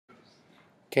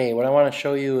Okay, what I want to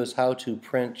show you is how to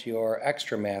print your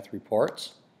Xtramath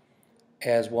reports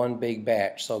as one big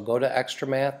batch. So go to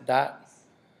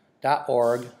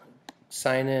xtramath.org,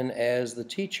 sign in as the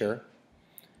teacher,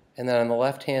 and then on the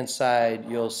left-hand side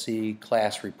you'll see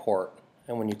class report.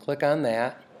 And when you click on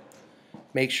that,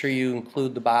 make sure you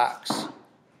include the box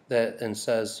that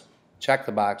says, check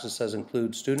the box that says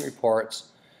include student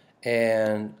reports,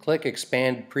 and click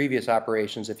expand previous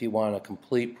operations if you want a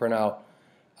complete printout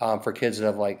for kids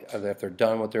that have, if they're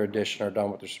done with their addition or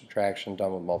done with their subtraction,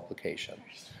 done with multiplication.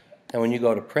 And when you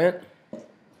go to print,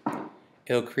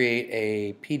 it'll create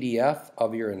a PDF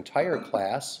of your entire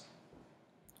class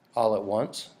all at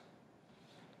once.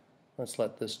 Let's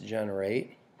let this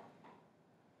generate.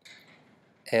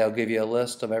 It'll give you a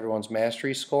list of everyone's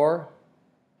mastery score.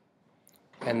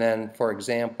 And then, for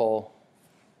example,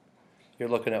 you're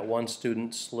looking at one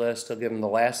student's list. It'll give them the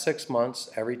last 6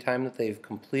 months, every time that they've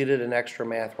completed an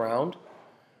Xtramath round.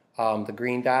 The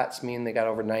green dots mean they got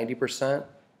over 90%.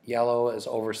 Yellow is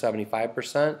over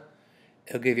 75%.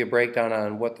 It'll give you a breakdown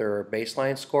on what their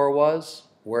baseline score was,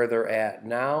 where they're at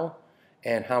now,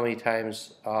 and how many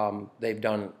times how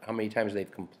many times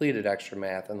they've completed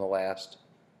Xtramath in the last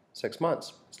 6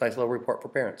 months. It's a nice little report for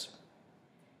parents.